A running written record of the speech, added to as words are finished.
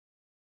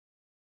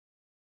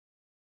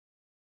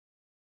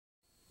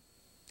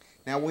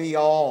Now, we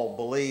all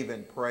believe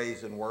in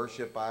praise and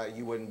worship.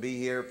 You wouldn't be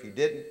here if you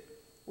didn't.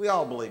 We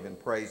all believe in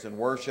praise and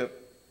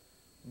worship,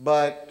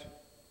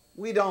 but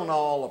we don't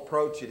all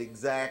approach it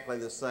exactly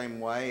the same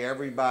way.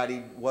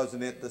 Everybody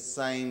wasn't at the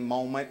same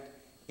moment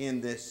in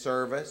this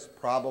service,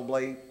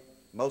 probably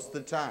most of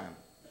the time.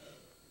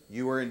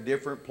 You were in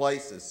different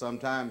places.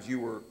 Sometimes you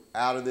were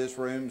out of this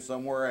room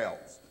somewhere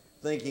else,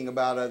 thinking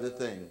about other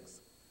things.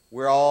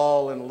 We're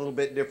all in a little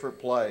bit different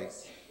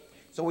place.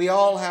 So we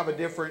all have a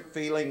different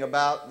feeling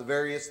about the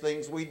various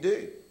things we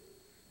do.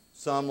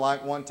 Some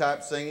like one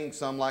type singing,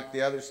 some like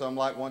the other, some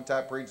like one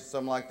type preaching,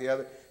 some like the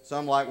other,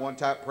 some like one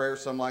type prayer,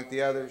 some like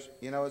the others.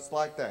 You know, it's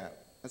like that.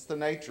 That's the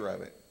nature of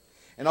it.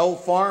 An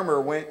old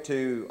farmer went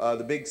to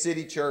the big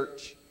city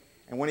church,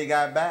 and when he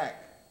got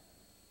back,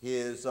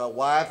 his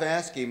wife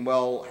asked him,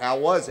 well, how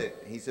was it?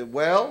 He said,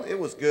 well, it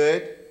was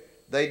good.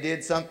 They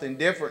did something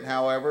different,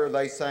 however.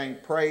 They sang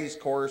praise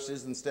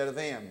choruses instead of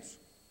hymns.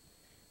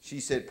 She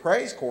said,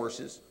 praise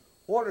choruses?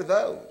 What are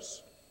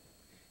those?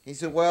 He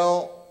said,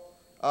 well,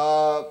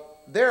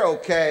 they're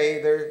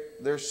okay.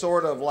 They're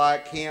sort of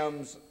like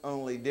hymns,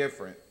 only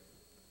different.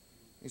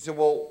 He said,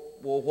 well,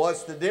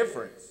 what's the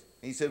difference?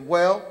 He said,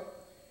 well,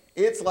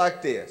 it's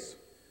like this.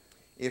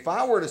 If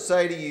I were to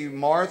say to you,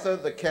 Martha,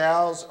 the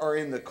cows are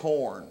in the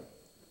corn,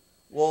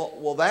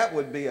 well, that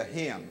would be a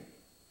hymn.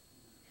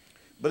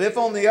 But if,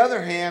 on the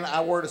other hand,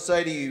 I were to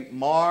say to you,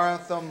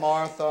 Martha,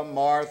 Martha,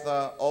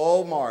 Martha,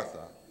 oh,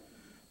 Martha,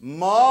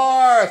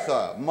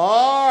 Martha,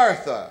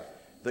 Martha,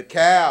 the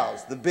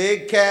cows, the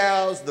big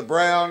cows, the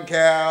brown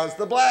cows,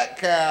 the black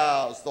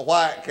cows, the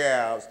white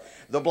cows,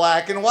 the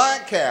black and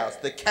white cows,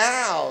 the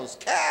cows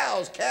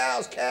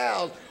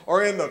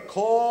are in the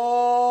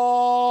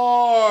corn.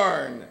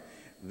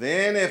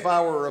 Then if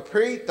I were to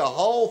repeat the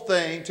whole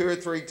thing 2 or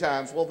 3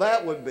 times, well,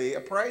 that would be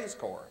a praise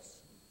chorus.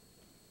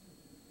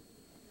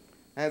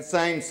 That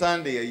same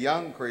Sunday, a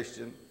young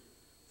Christian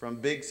from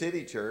Big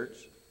City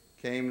Church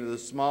came to the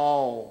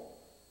small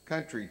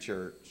country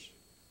church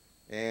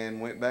and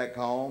went back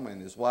home,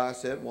 and his wife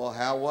said, well,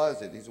 how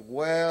was it? He said,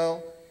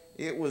 well,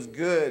 it was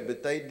good,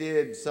 but they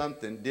did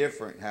something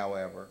different,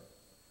 however.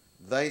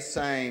 They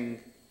sang,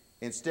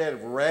 instead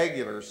of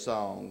regular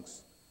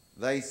songs,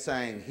 they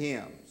sang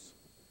hymns.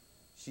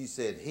 She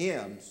said,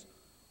 hymns?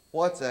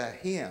 What's a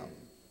hymn?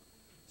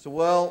 So,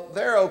 well,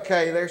 they're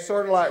okay. They're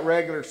sort of like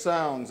regular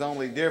songs,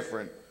 only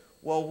different.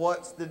 Well,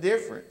 what's the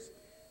difference?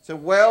 So,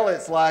 well,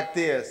 it's like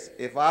this.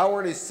 If I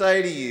were to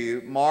say to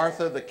you,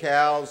 Martha, the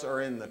cows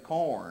are in the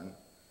corn,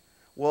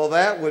 well,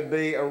 that would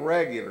be a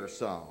regular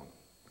song.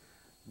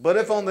 But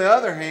if, on the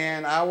other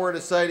hand, I were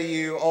to say to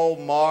you, oh,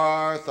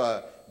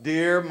 Martha,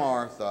 dear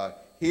Martha,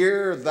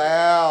 hear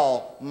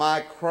thou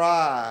my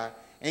cry,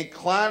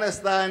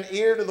 inclinest thine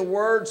ear to the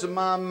words of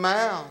my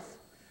mouth.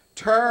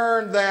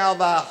 Turn thou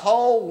thy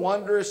whole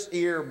wondrous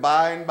ear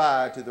by and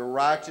by to the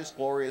righteous,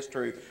 glorious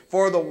truth.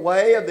 For the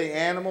way of the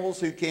animals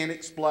who can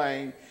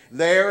explain,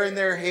 there in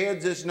their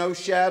heads is no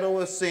shadow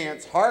of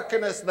sense.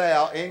 Hearkenest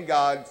thou in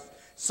God's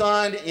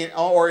sun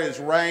or his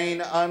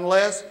rain,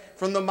 unless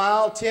from the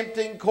mild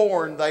tempting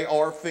corn they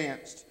are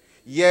fenced.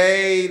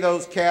 Yea,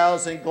 those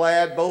cows in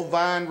glad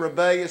bovine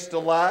rebellious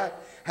delight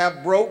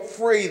have broke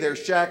free their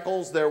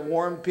shackles, their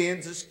warm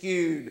pens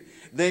eschewed.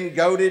 Then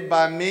goaded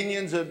by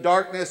minions of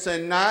darkness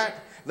and night,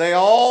 they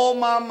all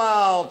my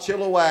mild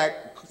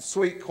chilliwack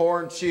sweet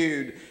corn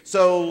chewed.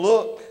 So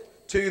look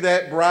to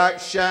that bright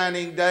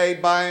shining day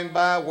by and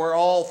by, where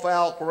all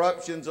foul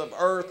corruptions of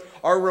earth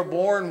are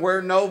reborn,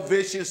 where no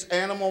vicious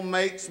animal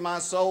makes my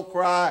soul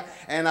cry,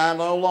 and I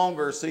no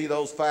longer see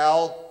those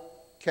foul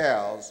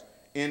cows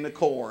in the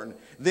corn.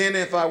 Then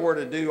if I were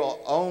to do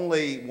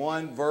only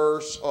one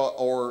verse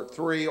or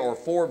 3 or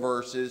 4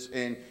 verses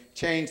and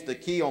change the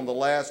key on the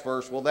last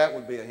verse, well, that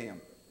would be a hymn.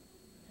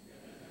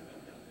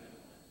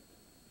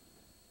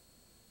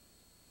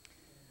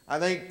 I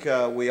think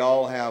we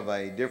all have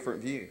a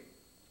different view.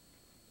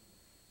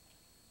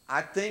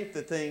 I think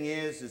the thing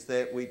is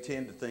that we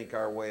tend to think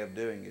our way of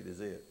doing it is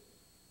it.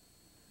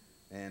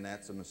 And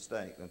that's a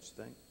mistake, don't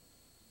you think?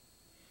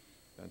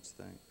 Don't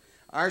you think?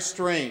 Our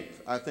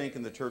strength, I think,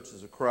 in the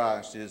churches of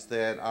Christ is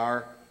that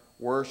our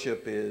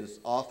worship is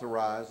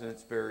authorized and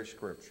it's very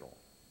scriptural.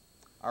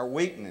 Our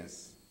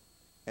weakness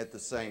at the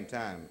same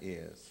time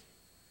is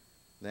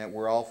that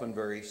we're often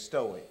very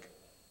stoic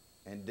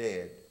and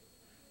dead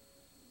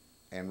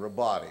and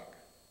robotic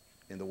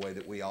in the way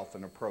that we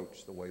often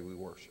approach the way we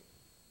worship.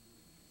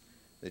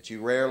 That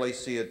you rarely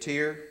see a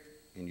tear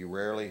and you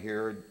rarely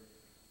hear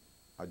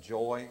a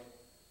joy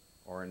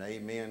or an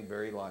amen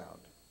very loud.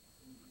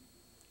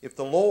 If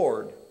the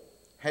Lord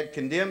had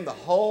condemned the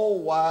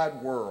whole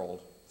wide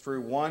world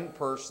through one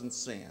person's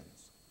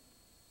sins,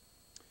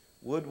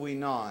 would we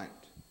not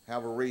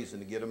have a reason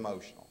to get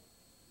emotional?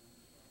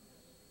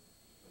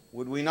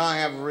 Would we not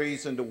have a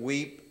reason to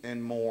weep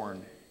and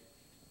mourn?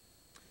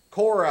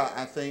 Korah,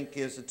 I think,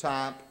 is a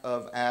type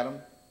of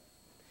Adam.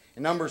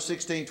 In Numbers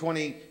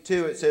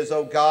 16:22, it says,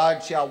 O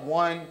God, shall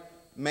one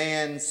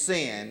man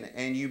sin,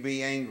 and you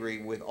be angry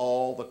with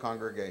all the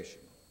congregation?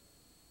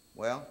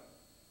 Well,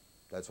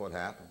 that's what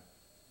happened.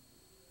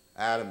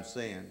 Adam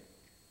sinned,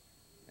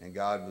 and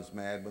God was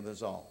mad with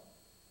us all.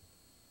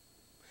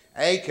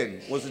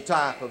 Achan was a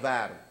type of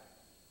Adam.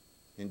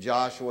 In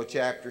Joshua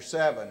chapter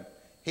 7,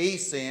 he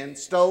sinned,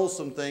 stole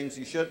some things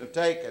he shouldn't have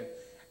taken,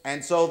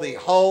 and so the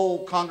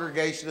whole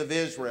congregation of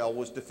Israel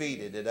was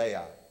defeated at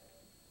Ai.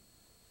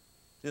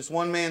 Just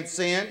one man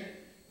sinned,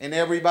 and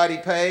everybody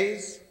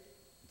pays.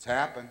 It's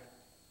happened.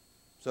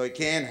 So it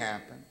can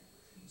happen.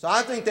 So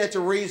I think that's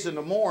a reason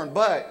to mourn.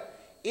 But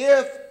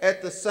if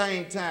at the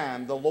same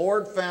time the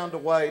Lord found a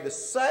way to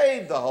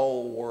save the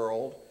whole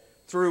world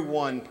through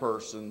one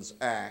person's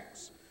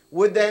acts,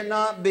 would that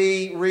not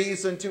be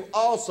reason to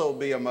also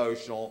be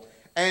emotional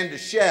and to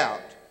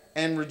shout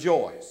and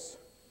rejoice?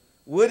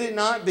 Would it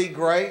not be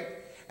great?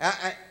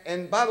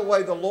 And by the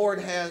way, the Lord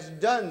has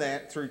done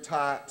that through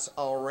types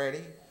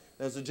already.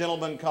 There's a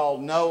gentleman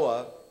called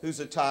Noah who's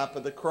a type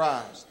of the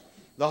Christ.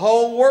 The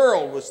whole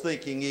world was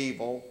thinking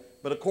evil,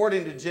 but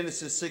according to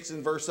Genesis 6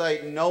 and verse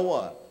 8,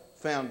 Noah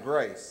found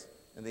grace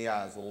in the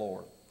eyes of the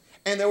Lord.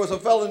 And there was a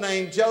fellow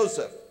named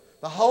Joseph.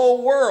 The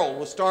whole world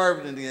was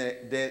starving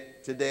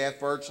to death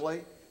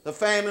virtually. The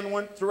famine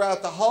went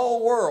throughout the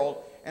whole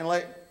world,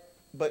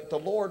 but the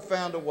Lord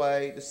found a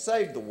way to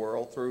save the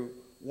world through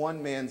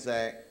one man's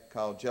act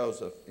called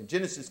Joseph. In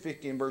Genesis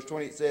 15 verse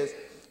 20 it says,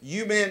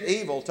 "You meant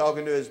evil,"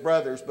 talking to his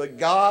brothers, "but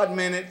God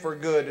meant it for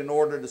good in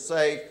order to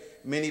save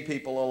many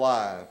people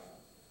alive."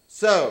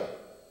 So,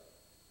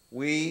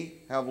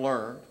 we have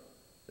learned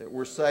that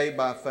we're saved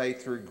by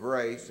faith through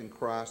grace in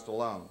Christ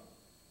alone.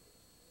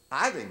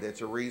 I think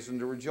that's a reason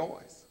to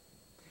rejoice.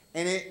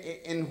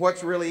 And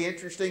what's really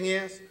interesting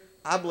is,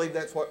 I believe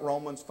that's what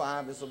Romans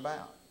 5 is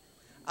about.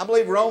 I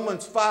believe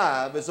Romans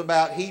 5 is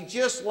about He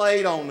just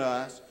laid on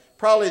us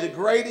probably the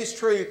greatest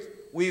truth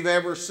we've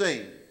ever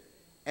seen.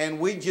 And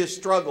we just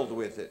struggled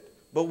with it.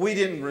 But we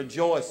didn't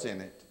rejoice in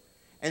it.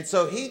 And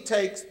so He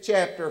takes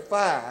chapter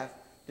 5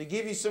 to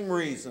give you some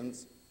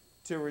reasons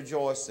to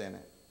rejoice in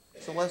it.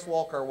 So let's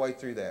walk our way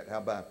through that. How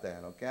about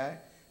that, okay?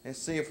 And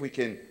see if we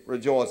can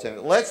rejoice in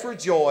it. Let's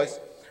rejoice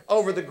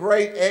over the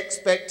great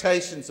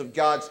expectations of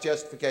God's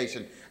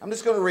justification. I'm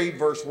just going to read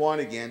verse 1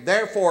 again.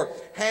 "Therefore,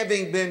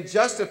 having been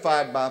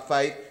justified by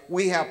faith,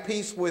 we have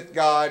peace with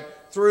God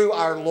through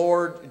our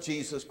Lord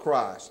Jesus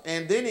Christ."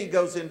 And then he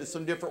goes into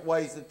some different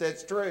ways that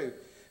that's true.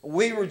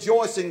 We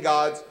rejoice in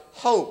God's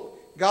hope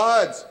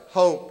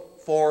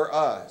for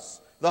us.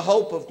 The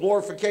hope of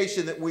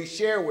glorification that we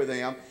share with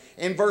Him.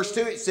 In verse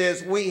 2 it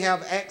says, "We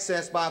have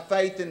access by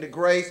faith into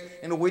grace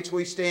into which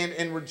we stand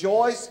and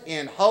rejoice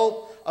in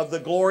hope of the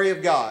glory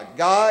of God."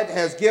 God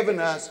has given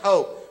us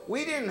hope.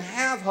 We didn't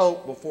have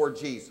hope before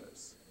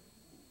Jesus.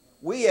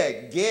 We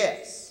had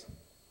guess.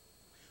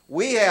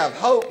 We have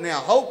hope now.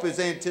 Hope is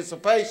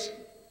anticipation.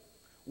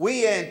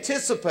 We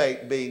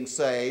anticipate being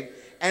saved,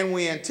 and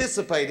we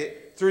anticipate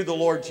it through the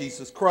Lord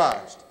Jesus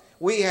Christ.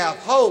 We have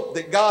hope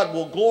that God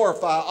will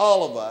glorify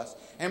all of us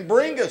and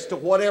bring us to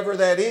whatever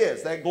that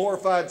is, that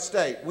glorified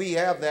state. We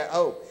have that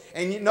hope.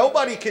 And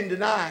nobody can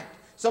deny it.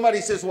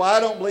 Somebody says, "Well, I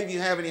don't believe you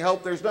have any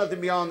hope. There's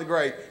nothing beyond the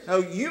grave." No,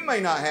 you may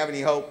not have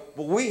any hope,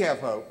 but we have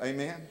hope.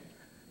 Amen?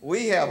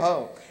 We have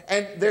hope.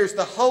 And there's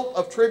the hope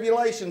of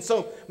tribulation.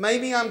 So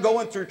maybe I'm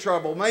going through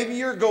trouble. Maybe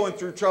you're going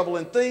through trouble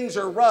and things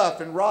are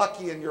rough and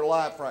rocky in your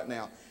life right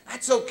now.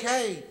 That's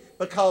okay,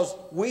 because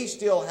we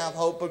still have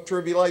hope of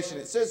tribulation.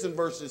 It says in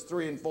verses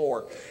 3 and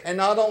 4. And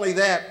not only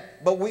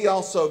that, but we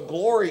also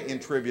glory in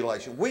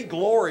tribulation. We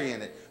glory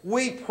in it.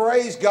 We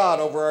praise God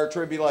over our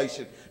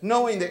tribulation,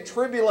 knowing that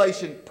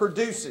tribulation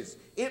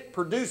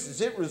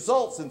it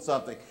results in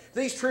something.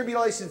 These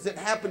tribulations that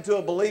happen to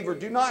a believer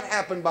do not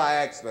happen by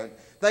accident.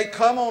 They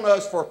come on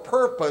us for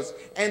purpose,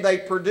 and they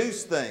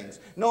produce things.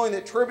 Knowing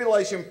that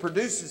tribulation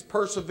produces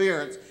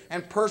perseverance,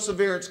 and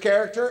perseverance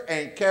character,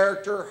 and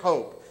character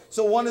hope.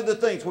 So one of the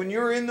things, when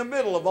you're in the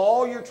middle of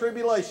all your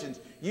tribulations,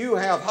 you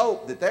have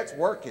hope that that's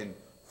working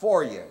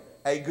for you.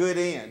 A good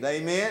end.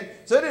 Amen?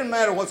 So it doesn't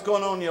matter what's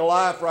going on in your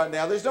life right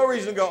now. There's no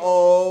reason to go,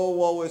 "Oh,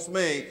 woe is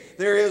me."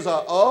 There is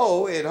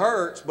 "Oh, it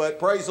hurts, but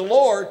praise the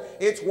Lord,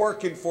 it's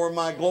working for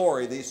my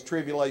glory," this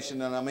tribulation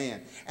that I'm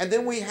in. And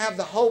then we have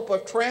the hope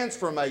of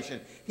transformation.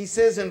 He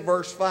says in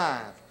verse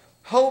 5,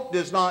 "Hope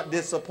does not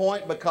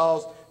disappoint,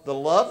 because the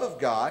love of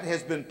God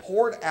has been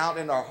poured out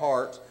in our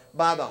hearts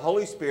by the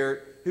Holy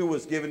Spirit who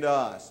was given to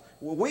us."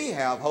 We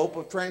have hope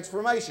of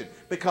transformation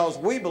because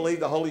we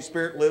believe the Holy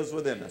Spirit lives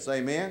within us.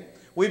 Amen?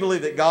 We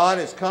believe that God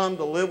has come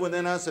to live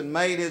within us and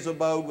made His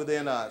abode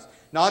within us.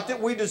 Not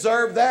that we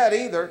deserve that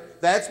either.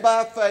 That's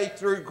by faith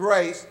through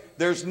grace.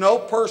 There's no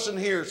person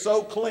here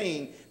so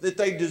clean that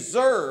they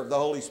deserve the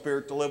Holy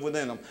Spirit to live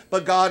within them.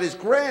 But God has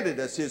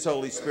granted us His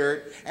Holy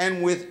Spirit,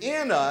 and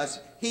within us,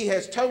 He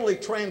has totally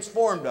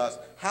transformed us.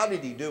 How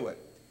did He do it?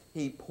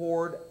 He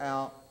poured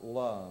out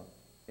love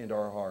into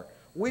our heart.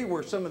 We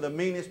were some of the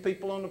meanest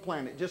people on the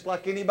planet, just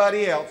like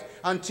anybody else,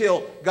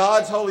 until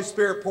God's Holy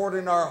Spirit poured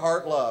in our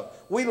heart love.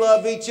 We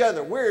love each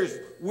other. We're as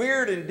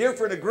weird and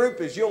different a group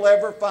as you'll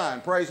ever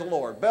find. Praise the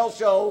Lord. Bell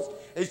Shoals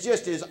is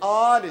just as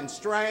odd and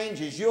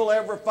strange as you'll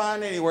ever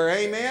find anywhere.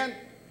 Amen?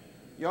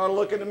 You ought to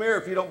look in the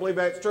mirror if you don't believe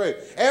that's true.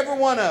 Every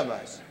one of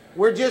us.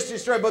 We're just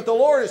destroyed. But the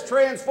Lord has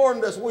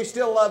transformed us. We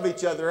still love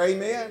each other.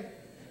 Amen?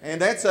 And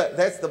that's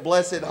the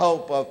blessed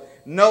hope of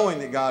knowing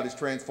that God has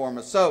transformed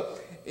us. So,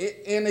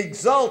 in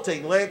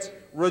exulting, let's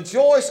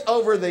rejoice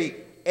over the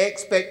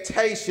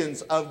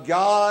expectations of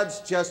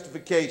God's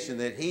justification,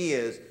 that He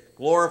is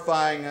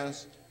glorifying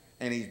us,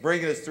 and He's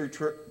bringing us through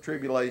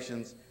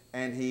tribulations,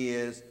 and He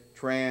is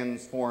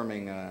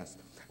transforming us.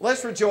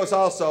 Let's rejoice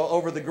also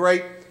over the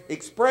great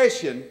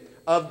expression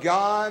of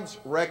God's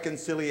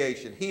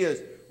reconciliation. He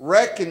is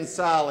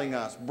reconciling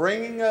us,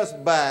 bringing us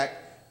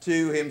back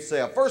to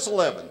Himself. Verse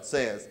 11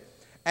 says,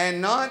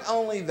 "And not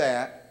only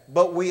that,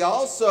 but we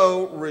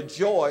also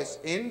rejoice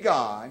in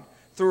God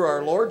through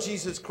our Lord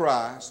Jesus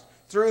Christ,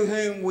 through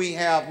whom we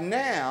have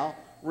now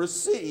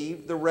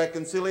received the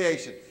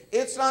reconciliation."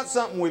 It's not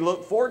something we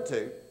look forward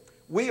to.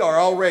 We are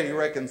already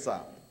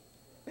reconciled.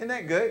 Isn't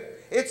that good?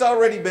 It's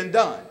already been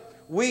done.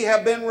 We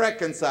have been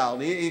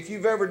reconciled. If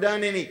you've ever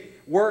done any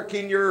work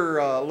in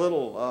your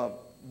little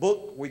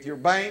book with your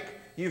bank,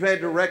 you've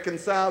had to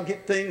reconcile,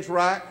 get things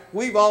right.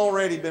 We've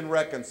already been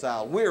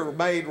reconciled. We're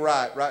made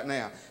right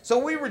now. So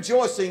we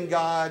rejoice in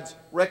God's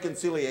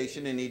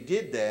reconciliation, and He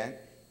did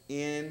that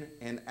in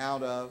and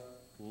out of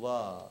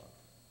love.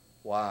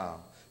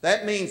 Wow.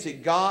 That means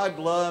that God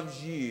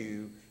loves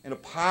you in a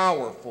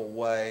powerful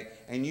way,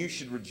 and you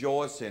should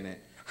rejoice in it.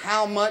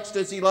 How much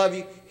does He love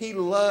you? He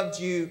loved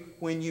you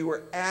when you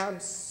were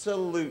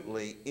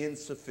absolutely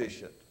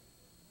insufficient.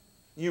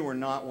 You were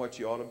not what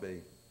you ought to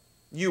be.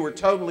 You were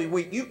totally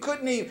weak. You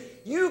couldn't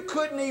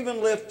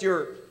even lift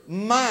your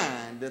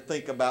mind to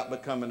think about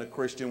becoming a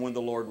Christian when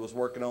the Lord was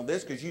working on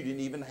this, because you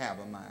didn't even have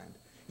a mind.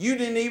 You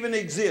didn't even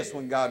exist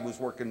when God was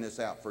working this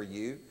out for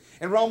you.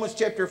 In Romans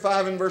chapter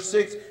 5 and verse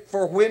 6,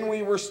 "For when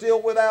we were still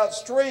without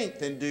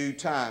strength in due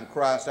time,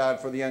 Christ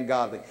died for the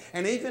ungodly."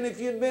 And even if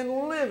you'd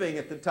been living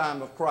at the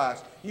time of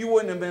Christ, you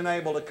wouldn't have been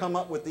able to come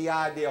up with the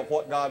idea of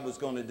what God was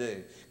going to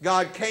do.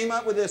 God came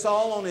up with this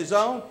all on His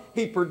own.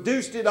 He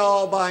produced it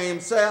all by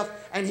Himself,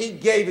 and He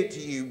gave it to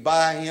you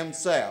by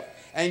Himself.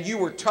 And you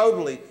were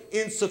totally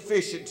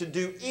insufficient to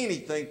do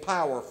anything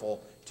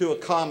powerful to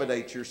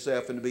accommodate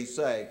yourself and to be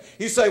saved.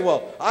 You say,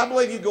 "Well, I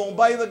believe you're going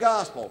to obey the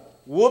gospel."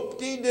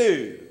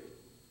 Whoop-de-doo.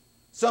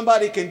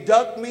 Somebody can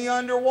duck me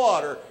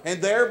underwater,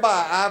 and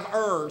thereby I've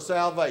earned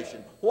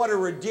salvation. What a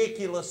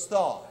ridiculous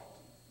thought.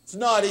 It's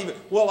not even,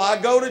 "Well, I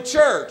go to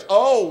church."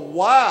 Oh,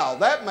 wow,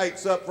 that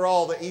makes up for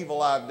all the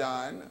evil I've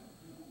done.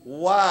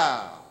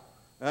 Wow.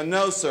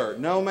 No, sir.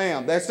 No,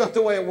 ma'am. That's not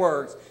the way it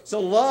works. So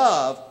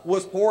love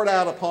was poured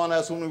out upon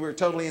us when we were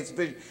totally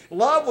insufficient.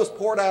 Love was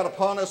poured out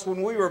upon us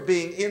when we were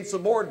being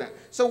insubordinate.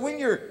 So when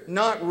you're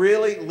not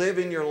really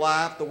living your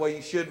life the way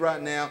you should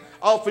right now,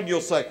 often you'll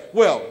say,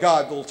 "Well,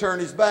 God will turn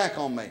His back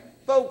on me."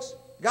 Folks,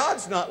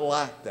 God's not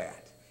like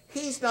that.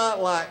 He's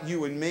not like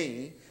you and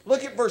me.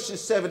 Look at verses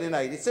 7 and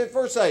 8. It said,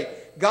 verse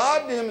 8,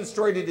 "God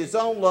demonstrated His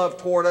own love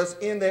toward us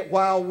in that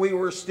while we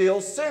were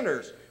still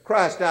sinners,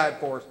 Christ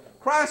died for us."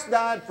 Christ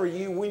died for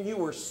you when you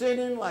were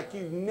sinning like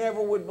you never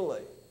would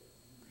believe.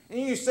 And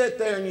you sit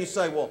there and you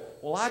say, well,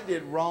 I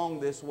did wrong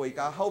this week.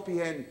 I hope He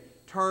hadn't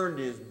turned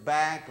His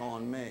back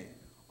on me.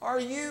 Are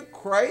you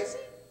crazy?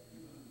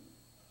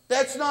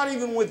 That's not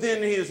even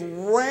within His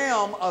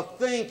realm of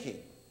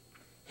thinking.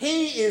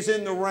 He is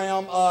in the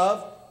realm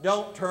of,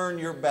 don't turn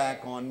your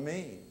back on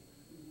me.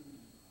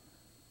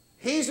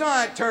 He's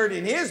not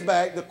turning His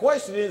back. The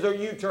question is, are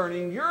you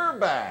turning your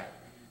back?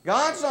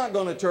 God's not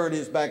going to turn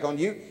His back on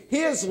you.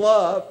 His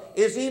love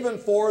is even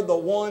for the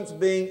ones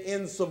being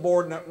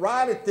insubordinate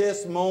right at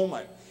this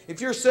moment. If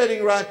you're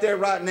sitting right there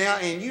right now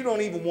and you don't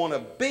even want to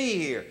be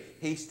here,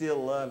 He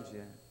still loves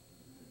you.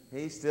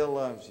 He still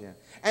loves you.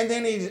 And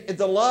then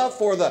the love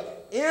for the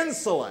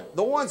insolent,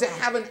 the ones that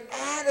have an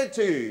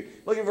attitude.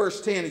 Look at verse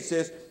 10. He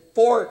says,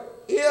 "For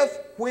if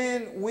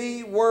when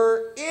we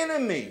were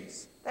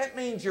enemies," that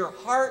means your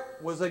heart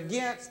was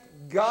against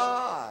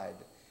God.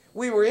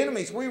 We were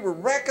enemies. We were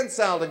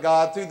reconciled to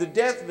God through the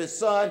death of His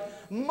Son.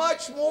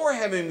 Much more,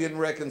 having been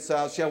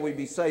reconciled, shall we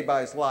be saved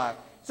by His life.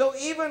 So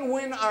even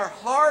when our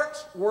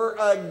hearts were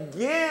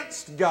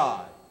against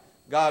God,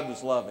 God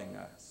was loving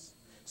us.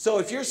 So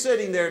if you're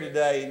sitting there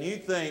today and you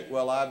think,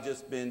 well, I've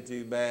just been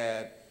too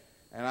bad,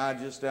 and I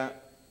just don't,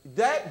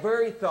 that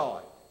very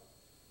thought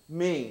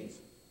means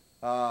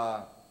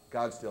God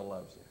still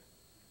loves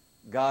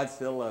you. God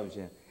still loves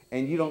you.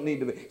 And you don't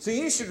need to be. So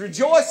you should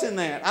rejoice in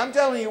that. I'm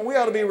telling you, we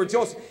ought to be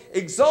rejoicing.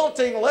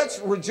 Exulting, let's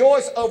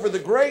rejoice over the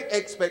great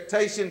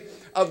expectation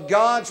of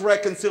God's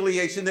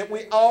reconciliation that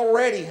we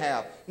already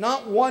have.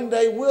 Not one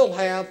day we'll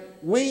have.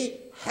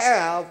 We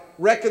have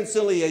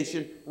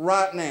reconciliation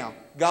right now.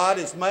 God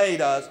has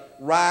made us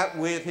right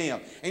with Him.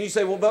 And you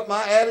say, well, but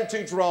my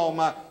attitude's wrong.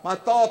 My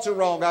thoughts are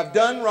wrong. I've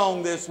done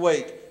wrong this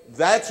week.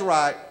 That's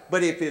right.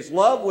 But if His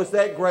love was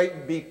that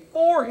great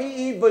before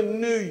He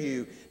even knew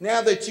you,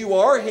 now that you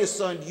are His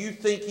son, do you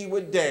think He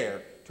would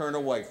dare turn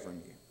away from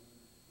you?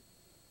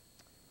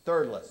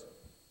 Third lesson.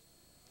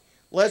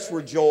 Let's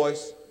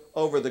rejoice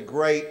over the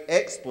great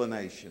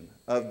explanation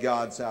of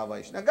God's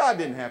salvation. Now, God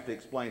didn't have to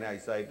explain how He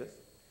saved us.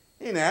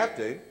 He didn't have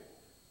to.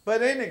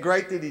 But isn't it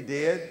great that He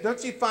did?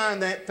 Don't you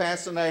find that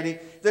fascinating?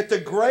 That the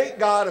great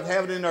God of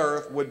heaven and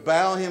earth would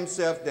bow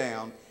Himself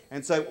down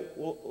and say,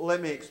 well,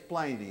 let me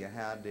explain to you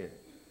how I did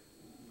it.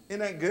 Isn't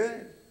that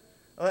good?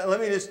 Let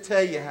me just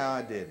tell you how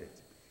I did it.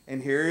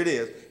 And here it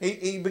is.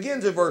 He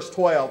begins in verse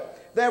 12.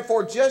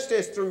 Therefore, just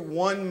as through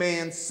one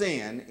man's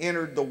sin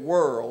entered the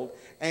world,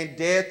 and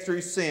death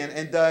through sin,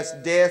 and thus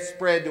death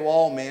spread to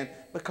all men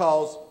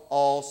because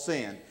all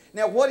sinned.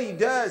 Now, what he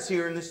does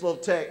here in this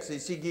little text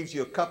is he gives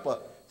you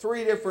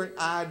three different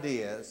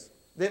ideas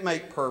that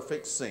make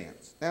perfect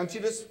sense. Now, don't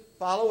you just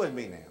follow with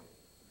me now.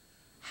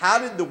 How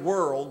did the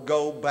world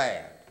go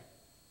bad?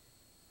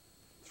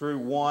 Through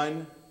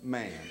one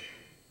man.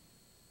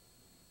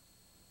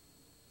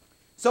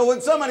 So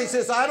when somebody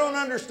says, I don't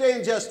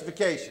understand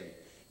justification,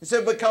 he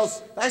said,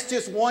 because that's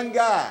just one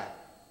guy.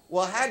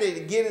 Well, how did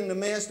it get in the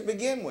mess to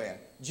begin with?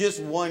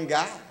 Just one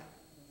guy.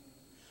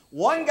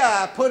 One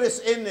guy put us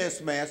in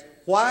this mess.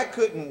 Why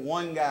couldn't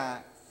one guy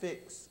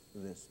fix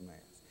this mess?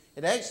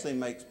 It actually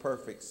makes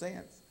perfect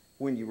sense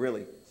when you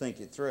really think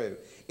it through.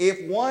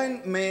 If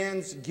one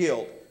man's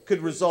guilt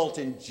could result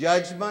in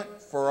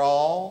judgment for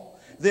all,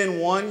 then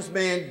one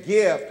man's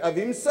gift of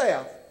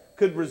himself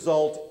could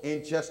result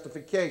in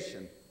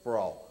justification for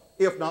all.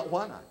 If not,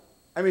 why not?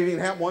 I mean, it can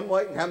happen one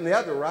way, it can happen the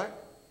other, right?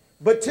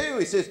 But two,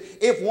 he says,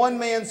 if one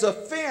man's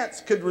offense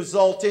could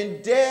result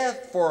in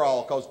death for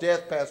all, because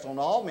death passed on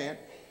all men,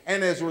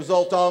 and as a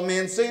result all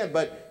men sinned,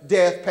 but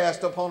death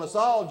passed upon us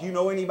all. Do you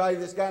know anybody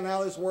that's gotten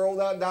out of this world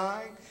without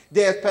dying?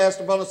 Death passed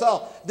upon us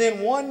all.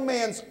 Then one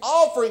man's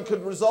offering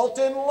could result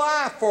in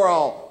life for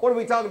all. What are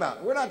we talking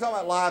about? We're not talking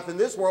about life in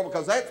this world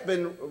because that's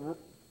been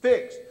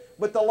fixed.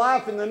 But the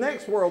life in the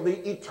next world,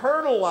 the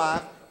eternal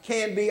life,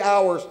 can be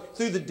ours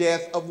through the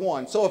death of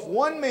one. So if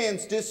one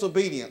man's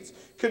disobedience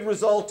could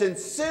result in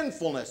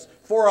sinfulness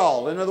for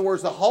all, in other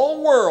words, the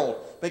whole world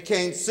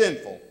became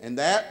sinful, and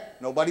that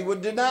nobody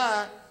would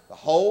deny, the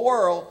whole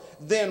world,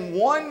 then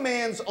one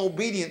man's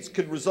obedience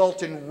could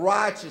result in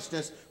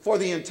righteousness for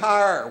the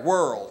entire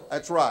world.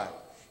 That's right.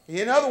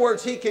 In other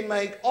words, He can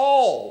make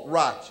all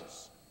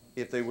righteous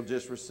if they will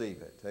just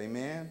receive it.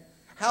 Amen?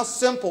 How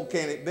simple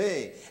can it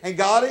be? And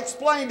God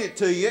explained it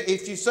to you.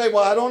 If you say,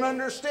 well, I don't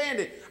understand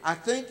it. I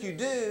think you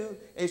do.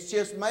 It's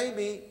just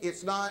maybe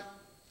it's not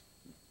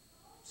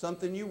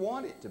something you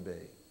want it to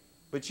be.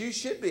 But you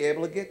should be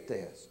able to get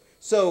this.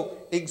 So,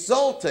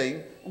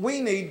 exulting, we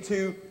need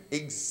to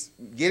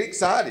get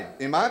excited.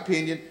 In my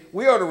opinion,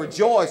 we ought to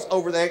rejoice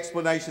over the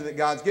explanation that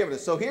God's given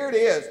us. So here it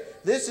is.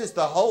 This is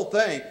the whole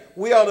thing.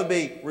 We ought to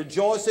be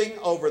rejoicing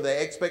over the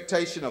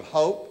expectation of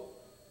hope,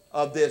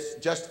 of this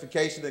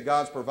justification that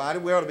God's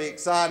provided. We ought to be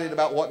excited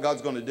about what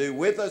God's going to do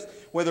with us,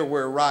 whether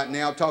we're right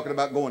now talking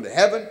about going to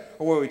heaven,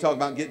 or whether we talk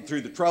about getting through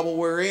the trouble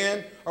we're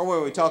in, or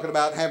whether we're talking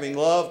about having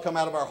love come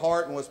out of our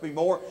heart and what's be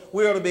more.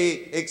 We ought to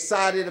be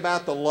excited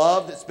about the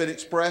love that's been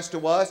expressed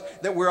to us,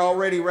 that we're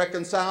already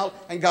reconciled,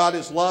 and God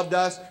has loved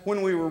us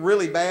when we were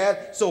really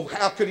bad. So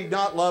how could He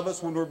not love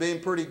us when we're being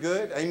pretty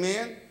good?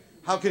 Amen?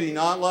 How could He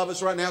not love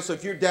us right now? So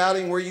if you're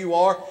doubting where you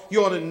are,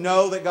 you ought to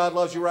know that God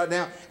loves you right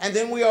now. And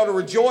then we ought to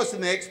rejoice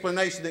in the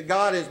explanation that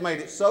God has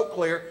made it so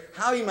clear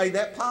how He made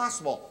that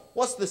possible.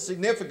 What's the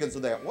significance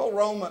of that? Well,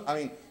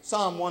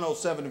 Psalm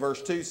 107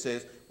 verse 2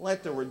 says,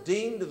 let the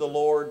redeemed of the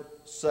Lord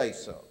say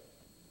so.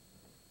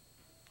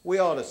 We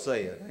ought to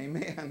say it.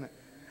 Amen.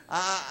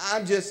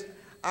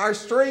 Our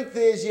strength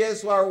is,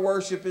 yes, our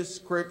worship is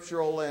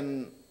scriptural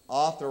and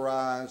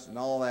authorized and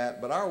all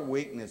that, but our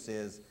weakness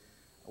is,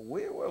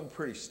 we're a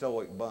pretty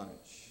stoic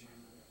bunch.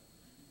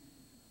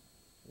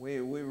 We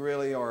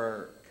really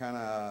are kind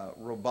of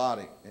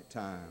robotic at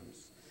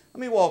times.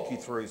 Let me walk you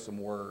through some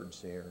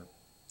words here.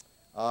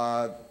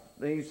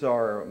 These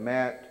are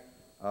Matt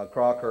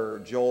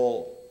Crocker,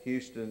 Joel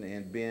Houston,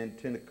 and Ben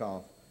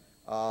Tinikoff.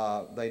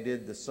 They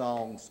did the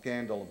song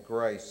Scandal of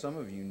Grace. Some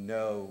of you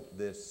know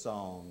this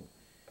song.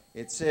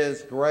 It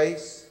says,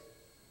 Grace,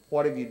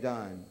 what have you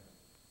done?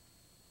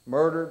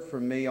 Murdered for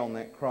me on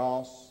that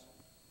cross,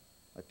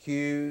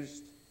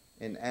 accused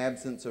in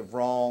absence of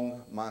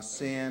wrong, my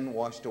sin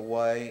washed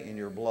away in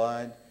your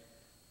blood.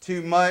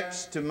 Too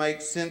much to make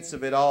sense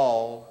of it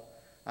all.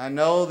 I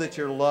know that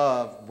your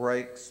love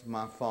breaks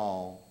my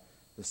fall.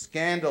 The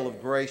scandal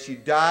of grace, you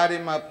died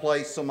in my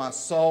place so my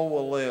soul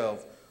will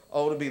live.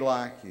 Oh, to be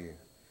like you.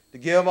 To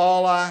give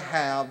all I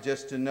have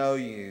just to know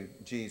you,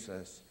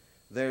 Jesus.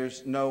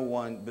 There's no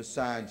one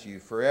beside you.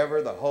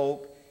 Forever the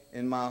hope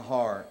in my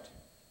heart.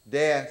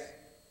 Death,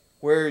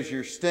 where is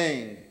your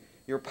sting?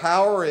 Your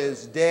power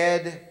is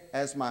dead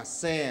as my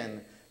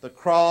sin. The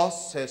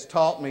cross has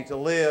taught me to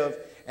live,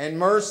 and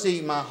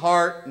mercy my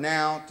heart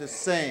now to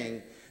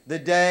sing. The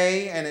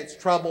day and its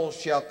troubles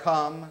shall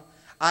come.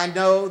 I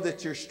know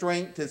that your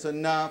strength is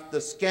enough.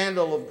 The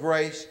scandal of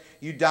grace,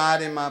 you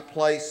died in my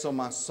place so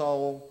my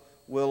soul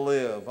will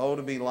live. Oh,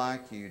 to be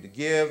like you, to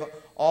give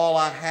all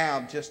I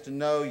have just to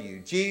know you.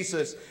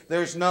 Jesus,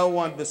 there's no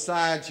one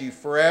besides you.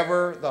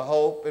 Forever the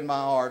hope in my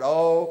heart.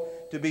 Oh,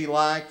 to be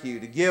like you,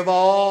 to give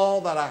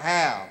all that I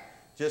have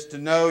just to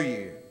know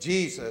you.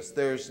 Jesus,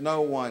 there's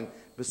no one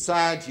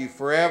beside you.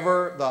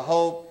 Forever the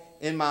hope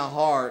in my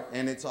heart.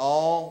 And it's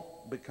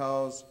all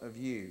because of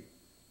you,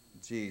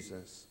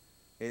 Jesus.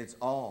 It's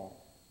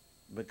all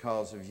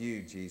because of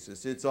you,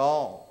 Jesus. It's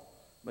all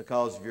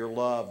because of your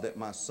love that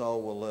my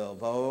soul will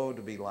live. Oh,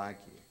 to be like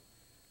you.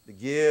 To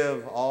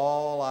give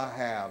all I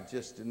have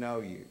just to know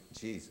you,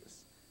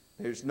 Jesus.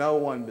 There's no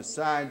one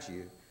beside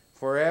you.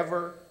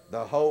 Forever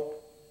the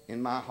hope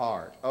in my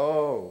heart.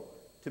 Oh,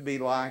 to be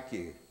like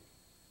you.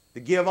 To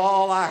give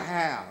all I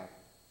have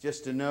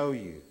just to know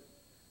you.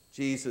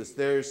 Jesus,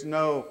 there's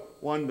no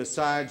one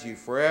beside you.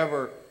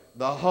 Forever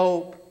the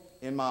hope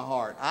in my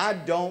heart. I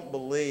don't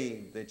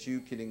believe that you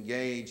can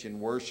engage in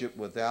worship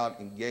without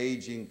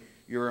engaging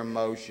your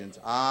emotions.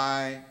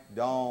 I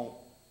don't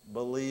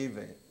believe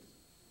it.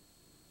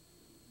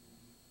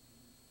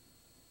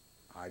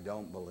 I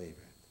don't believe it.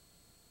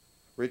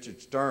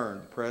 Richard Stern,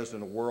 the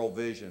president of World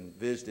Vision,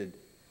 visited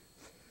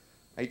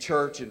a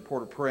church in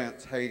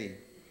Port-au-Prince, Haiti,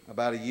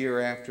 about a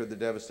year after the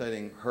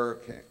devastating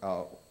earthquake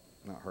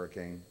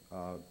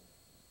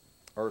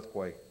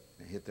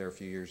that hit there a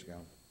few years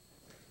ago.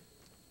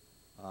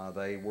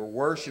 They were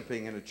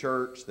worshiping in a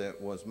church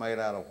that was made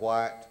out of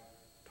white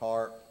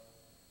tarp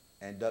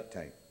and duct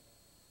tape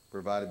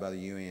provided by the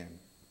UN.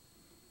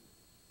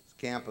 It's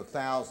a camp of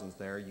thousands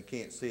there. You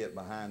can't see it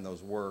behind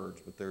those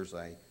words, but there's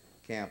a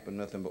camp of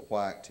nothing but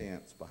white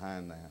tents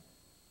behind that.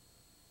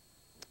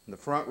 In the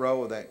front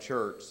row of that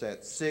church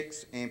sat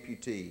 6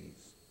 amputees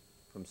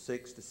from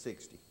 6 to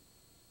 60.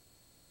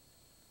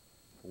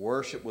 The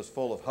worship was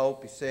full of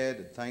hope, he said,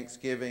 and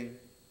thanksgiving.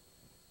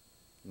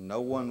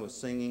 No one was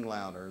singing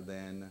louder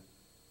than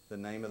the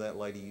name of that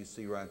lady you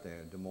see right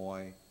there,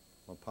 Demoy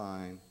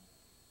Lapine.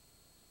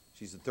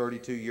 She's a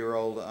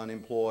 32-year-old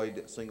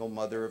unemployed single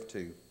mother of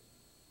 2.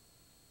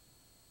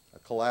 A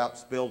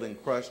collapsed building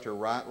crushed her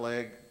right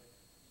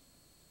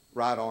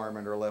arm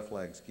and her left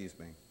leg,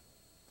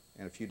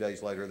 And a few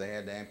days later, they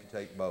had to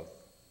amputate both.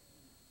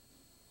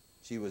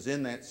 She was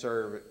in that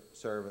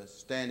service,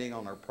 standing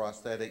on her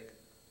prosthetic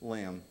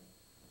limb,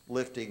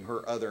 lifting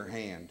her other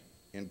hand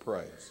in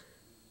praise.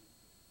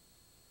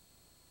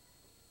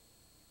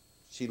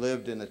 She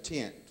lived in a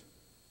tent,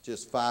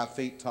 just 5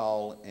 feet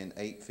tall and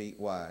 8 feet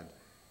wide.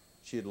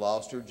 She had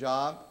lost her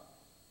job,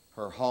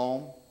 her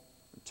home,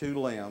 2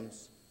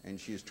 limbs, and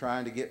she was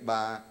trying to get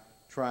by,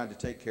 trying to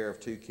take care of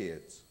 2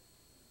 kids.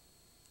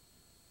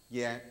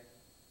 Yet,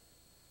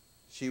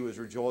 she was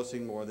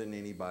rejoicing more than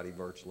anybody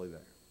virtually there.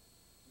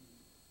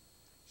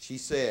 She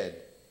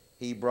said,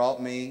 "He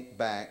brought me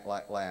back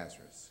like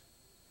Lazarus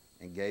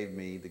and gave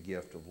me the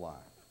gift of life."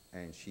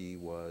 And she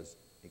was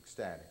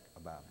ecstatic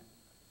about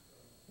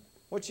it.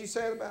 What'd she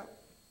say about it?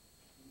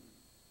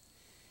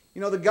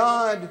 You know, the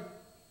God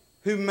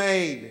who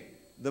made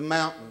the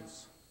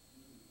mountains,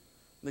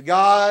 the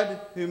God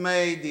who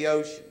made the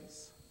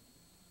oceans,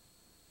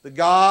 the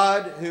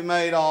God who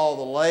made all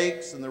the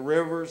lakes and the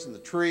rivers and the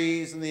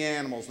trees and the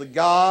animals, the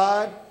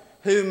God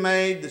who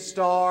made the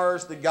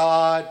stars, the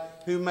God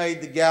who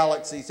made the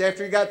galaxies,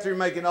 after he got through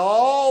making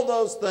all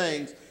those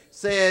things,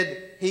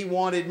 said he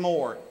wanted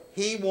more.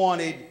 He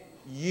wanted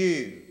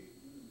you.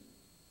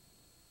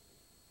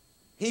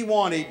 He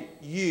wanted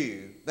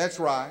you. That's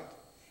right.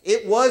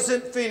 It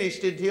wasn't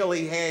finished until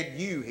he had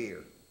you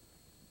here.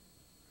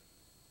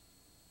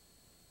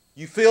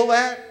 You feel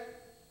that?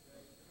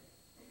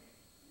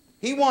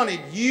 He wanted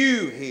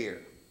you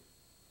here.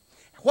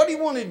 What did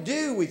he want to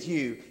do with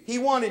you? He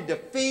wanted to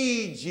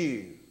feed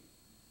you.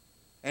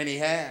 And he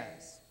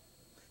has.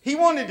 He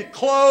wanted to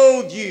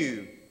clothe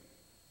you.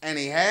 And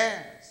he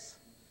has.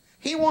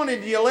 He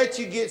wanted to let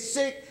you get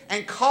sick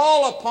and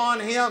call upon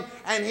him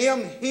and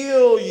him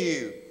heal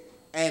you.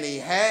 And he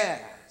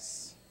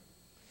has.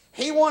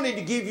 He wanted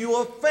to give you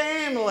a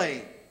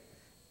family.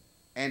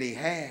 And he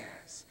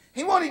has.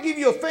 He wanted to give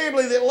you a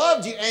family that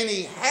loved you. And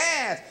he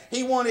has.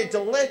 He wanted to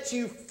let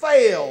you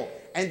fail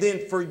and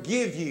then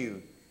forgive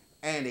you.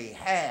 And he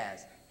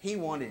has. He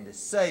wanted to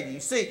save you.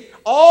 See,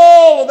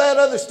 all of that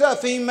other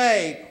stuff he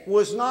made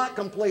was not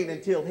complete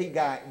until he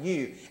got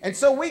you. And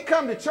so we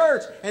come to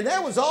church, and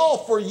that was all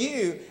for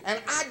you.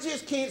 And I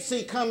just can't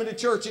see coming to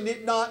church and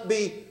it not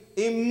be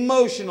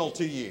emotional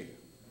to you.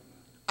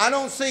 I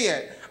don't see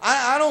it.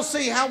 I don't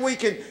see how we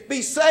can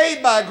be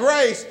saved by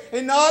grace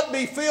and not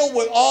be filled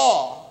with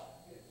awe.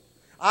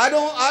 I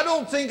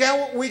don't think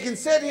how we can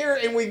sit here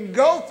and we can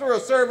go through a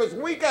service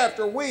week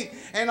after week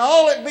and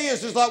all it be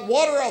is just like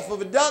water off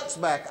of a duck's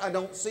back. I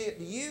don't see it.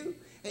 Do you?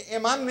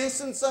 Am I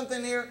missing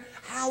something here?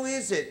 How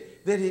is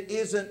it that it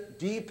isn't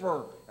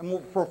deeper and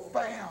more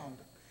profound?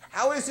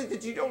 How is it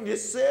that you don't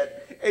just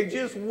sit and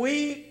just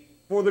weep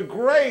for the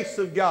grace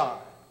of God?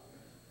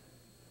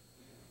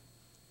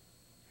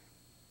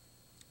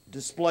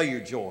 Display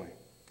your joy.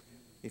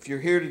 If you're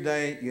here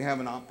today, you have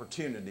an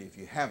opportunity. If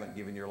you haven't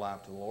given your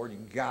life to the Lord,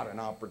 you've got an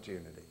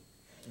opportunity.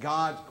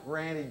 God's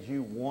granted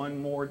you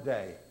one more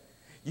day.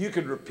 You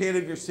could repent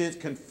of your sins,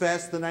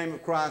 confess the name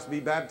of Christ, be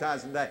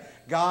baptized today.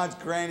 God's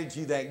granted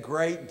you that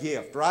great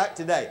gift right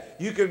today.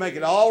 You could make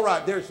it all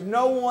right. There's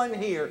no one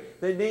here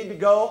that need to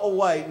go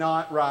away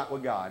not right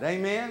with God.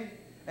 Amen?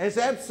 There's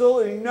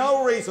absolutely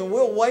no reason.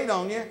 We'll wait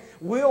on you.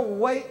 We'll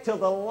wait till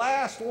the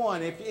last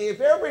one. If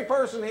every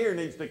person here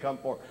needs to come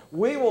forward,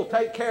 we will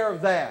take care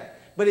of that.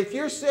 But if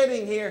you're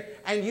sitting here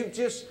and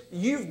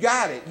you've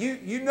got it,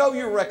 you know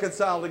you're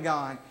reconciled to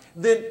God,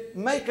 then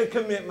make a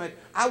commitment.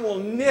 I will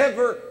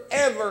never,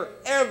 ever,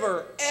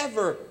 ever,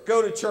 ever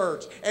go to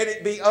church and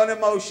it be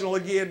unemotional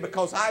again,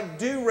 because I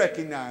do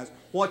recognize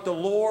what the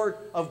Lord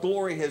of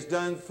glory has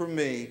done for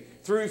me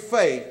through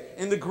faith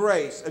in the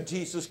grace of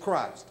Jesus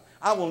Christ.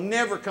 I will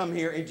never come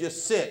here and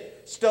just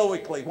sit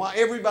stoically while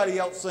everybody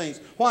else sings,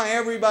 while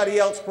everybody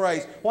else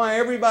prays, while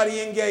everybody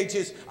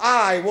engages.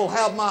 I will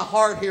have my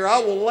heart here. I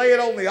will lay it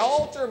on the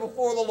altar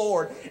before the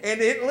Lord.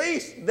 And at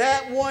least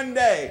that one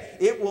day,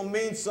 it will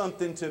mean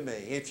something to me.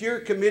 If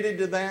you're committed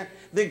to that,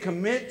 then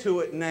commit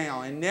to it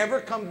now and never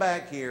come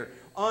back here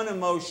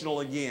unemotional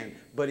again.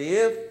 But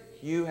if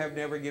you have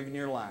never given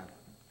your life,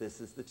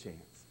 this is the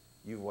chance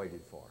you've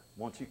waited for.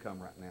 Won't you come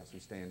right now as we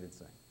stand and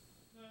sing?